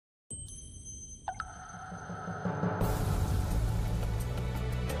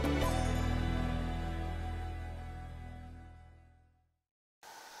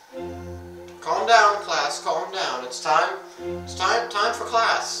down, class. Calm down. It's time. It's time for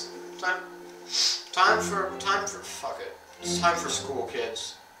class. Time for. Fuck it. It's time for school,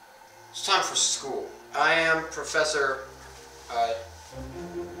 kids. It's time for school. I am Professor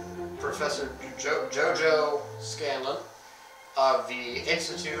Jojo Scanlon of the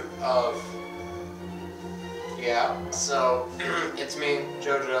Institute of. Yeah. So it's me,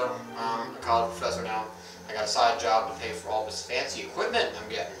 Jojo. I'm a college professor now. I got a side job to pay for all this fancy equipment I'm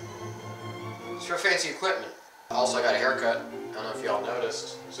getting. It's for fancy equipment. Also, I got a haircut. I don't know if y'all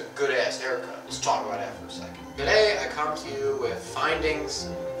noticed. It's a good-ass haircut. Let's talk about that for a second. Today, I come to you with findings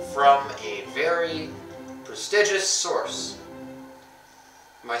from a very prestigious source.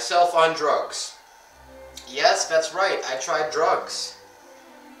 Myself on drugs. Yes, that's right. I tried drugs.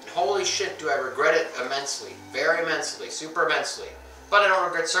 And holy shit, do I regret it immensely. Very immensely. Super immensely. But I don't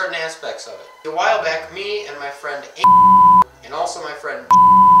regret certain aspects of it. A while back, me and my friend and also my friend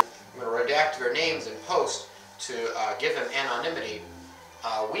I'm going to redact their names in post to give them anonymity.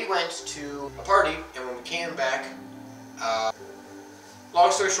 We went to a party, and when we came back,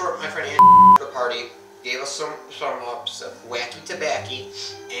 long story short, my friend at the party gave us some wacky tobacco,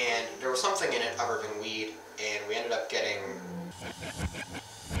 and there was something in it other than weed, and we ended up getting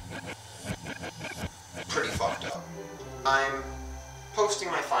pretty fucked up. I'm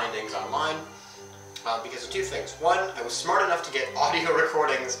posting my findings online because of two things. One, I was smart enough to get audio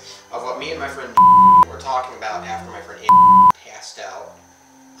recordings of what me and my friend were talking about after my friend passed out.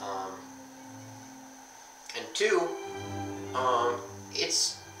 And two,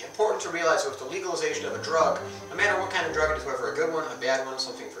 it's important to realize with the legalization of a drug, no matter what kind of drug it is, whether a good one, a bad one,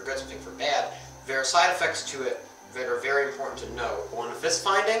 something for good, something for bad, there are side effects to it that are very important to know. One of this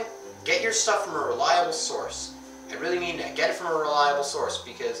finding, get your stuff from a reliable source. I really mean that. Get it from a reliable source,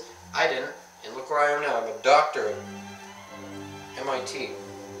 because I didn't, and look where I am now. I'm a doctor at MIT.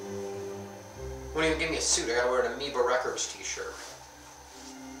 Won't even give me a suit. I gotta wear an Amoeba Records t-shirt.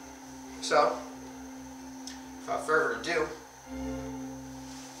 So, without further ado,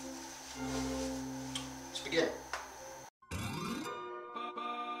 let's begin.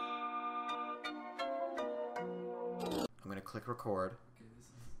 I'm gonna click record.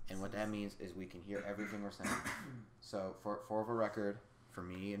 And what that means is we can hear everything we're saying. So, for the record, for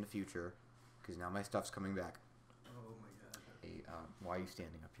me in the future, because now my stuff's coming back. Oh my god. Hey, why are you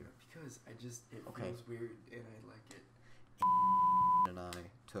standing up here? Because it feels weird and I like it. And I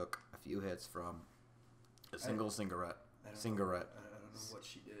took a few hits from a single cigarette. I don't know what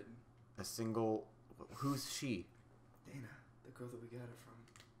she did. A single. Who's she? Dana, the girl that we got it from.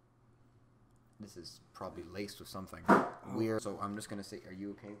 This is probably laced with something weird. So I'm just gonna say, are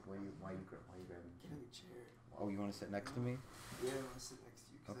you okay? Why are you grabbing? Get in the chair. Oh, you want to sit next to me? Yeah, I want to sit next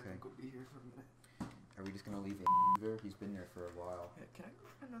to you because okay. I think we'll be here for a minute. Are we just gonna leave there? He's been there for a while. Yeah, can I go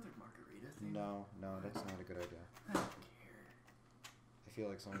get another margarita thing? No, that's not a good idea. I don't care. I feel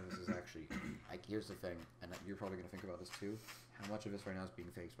like some of this is actually. Here's the thing, and you're probably gonna think about this too. How much of this right now is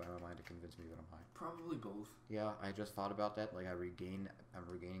being faked by my mind to convince me that I'm high? Probably both. Yeah, I just thought about that. Like I'm regaining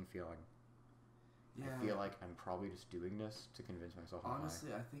feeling. Yeah. I feel like I'm probably just doing this to convince myself I'm high.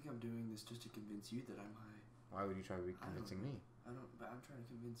 Honestly, I think I'm doing this just to convince you that I'm high. Why would you try to be convincing me? I don't, but I'm trying to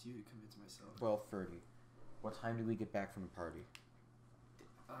convince you to convince myself. 12:30. What time did we get back from the party?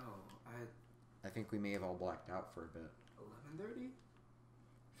 Oh, I think we may have all blacked out for a bit. 11:30?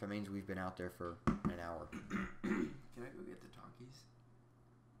 If that means we've been out there for an hour. Can I go get the talkies?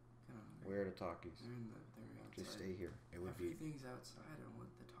 Where are the talkies? They're outside. Just stay here. It would Everything's outside. I want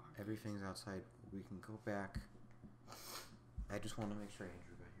the talkies. Everything's outside. We can go back. I just want to make sure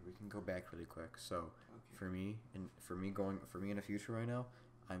Andrew got here. We can go back really quick. So, okay. for me in the future right now,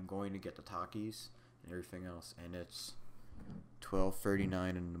 I'm going to get the talkies and everything else, and it's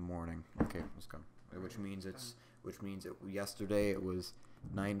 12:39 in the morning. Okay, let's go. Which means yesterday it was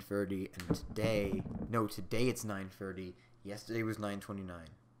 9:30, and today it's 9:30. Yesterday was 9:29.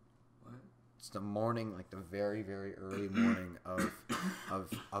 What? It's the morning, like the very, very early morning of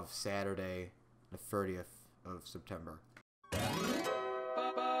Saturday, the 30th of September. Oh,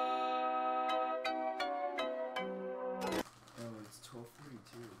 it's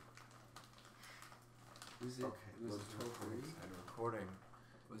 12:42. Was it? Okay, Was it 12:30? And recording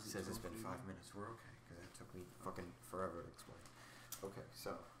Was it says it's been 12:30? 5 minutes. We're okay, because it took me fucking forever to explain. Okay,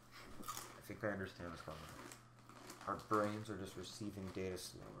 so I think I understand this problem. Our brains are just receiving data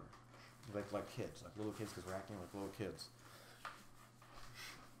slower, like kids, like little kids, because we're acting like little kids.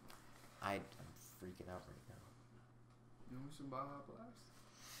 I'm freaking out right now. You want some Baja Blast?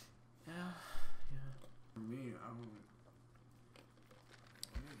 Yeah. For me,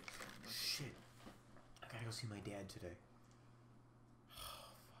 Shit. I gotta go see my dad today.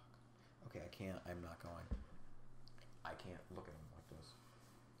 Oh, fuck. Okay, I can't. I'm not going. I can't look at him like this.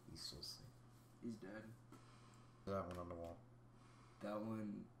 He's so sick. He's dead. That one on the wall. That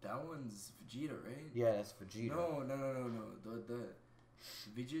one's Vegeta, right? Yeah, that's Vegeta. No. The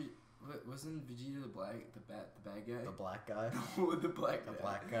Vegeta. What, wasn't Vegeta the bad guy? The black guy. No, the black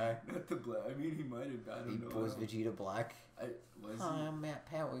guy. Not the black. I mean, he might have. I don't know. Was Vegeta black? Was he? I'm Matt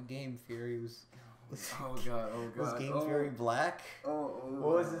Pat with Game Fury. Oh god. Was Game Fury black? Oh.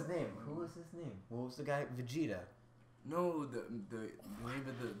 What was his name? Who was his name? What was the guy? Vegeta. No, the name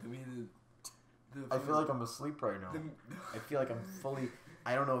of the I feel like I'm asleep right now. I feel like I'm fully.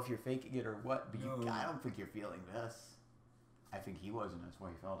 I don't know if you're faking it or what, but No. I don't think you're feeling this. I think he wasn't. That's why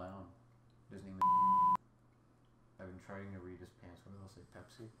he fell down. His name is. I've been trying to read his pants. What did I say?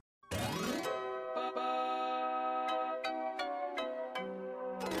 Pepsi.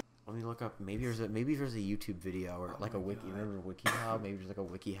 Let me look up. Maybe there's a YouTube video or like a wiki. God. Remember WikiHow? Maybe there's like a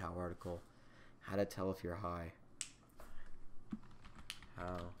WikiHow article. How to tell if you're high.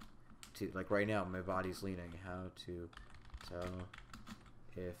 How to, like right now my body's leaning. How to tell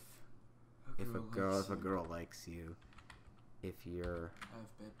if a girl likes you. If you're. I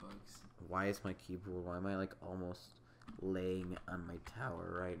have bed bugs. Why is my keyboard? Why am I like almost laying on my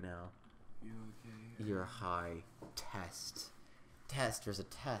tower right now? You okay? You're high. Test. There's a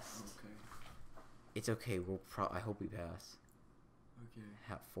test. Okay. It's okay. I hope we pass. Okay.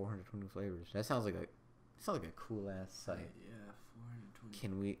 Have 420 flavors. That sounds like a cool ass site. Yeah, 420.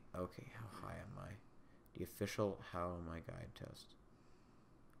 Can we? Okay. How high am I? The official How Am I guide test.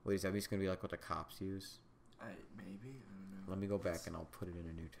 Wait, is that just gonna be like what the cops use? Maybe. I don't know. Let me go back and I'll put it in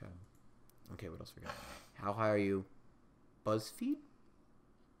a new tab. Okay, what else we got? How high are you? BuzzFeed?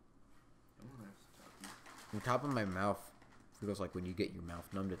 I won't have to talk to you. On top of my mouth feels like when you get your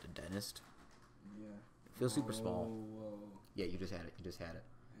mouth numbed at the dentist. Yeah. It feels super small. Whoa. Yeah, you just had it.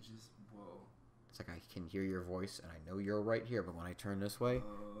 Whoa. It's like I can hear your voice and I know you're right here, but when I turn this way,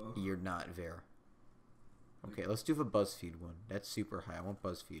 you're not there. Okay, let's do the BuzzFeed one. That's super high. I want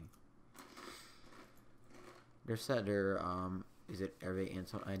BuzzFeed. Are they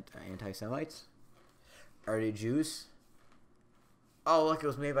anti-Semites? Are they Jews? Oh, look, it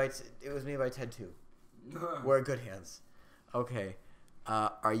was made by Ted too. We're in good hands. Okay,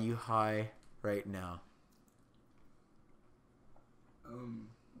 are you high right now?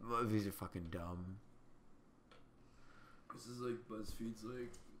 Well, these are fucking dumb. This is like BuzzFeed's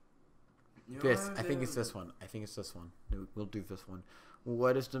like. I think it's this one. No, we'll do this one.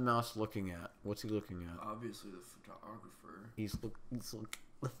 What is the mouse looking at? What's he looking at? Obviously the photographer. He's the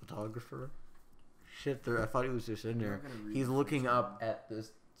photographer. Shit, I thought he was just in there. He's looking up at the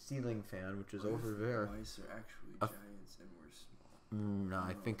ceiling fan, which is over there. Mice are actually giants and we're small. No,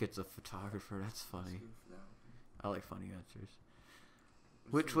 I think it's a photographer. That's funny. I like funny answers.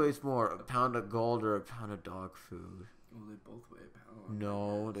 Which weighs more, a pound of gold or a pound of dog food? Well, they both weigh a pound.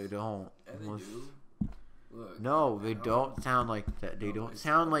 No, they don't. Yeah, they do. Look. No, they don't sound like that. They don't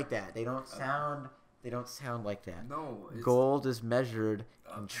sound like that. They don't sound like that. No. Gold is measured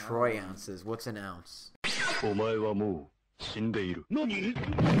in troy ounces. What's an ounce? お前はもう死んでいる。何? It smells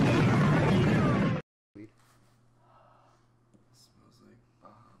like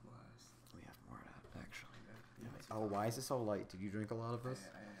Baja Blast. We have more of that, actually. Oh, why is it so light? Did you drink a lot of this?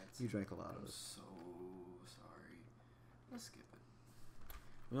 You drank a lot of this. I'm so sorry. Let's skip it.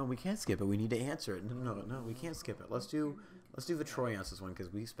 No, we can't skip it. We need to answer it. No, we can't skip it. Let's do the troy ounces one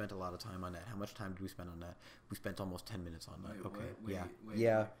because we spent a lot of time on that. How much time did we spend on that? We spent almost 10 minutes on that. Wait,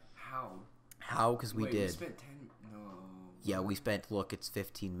 yeah. How? How? Because we did. We spent 10. No. Yeah, we spent. Look, it's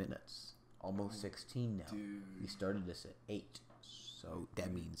 15 minutes. Almost 16 now. Dude. We started this at 8, so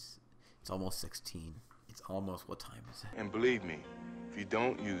that means it's almost 16. It's almost, what time is it? And believe me, if you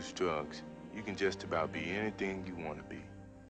don't use drugs, you can just about be anything you want to be.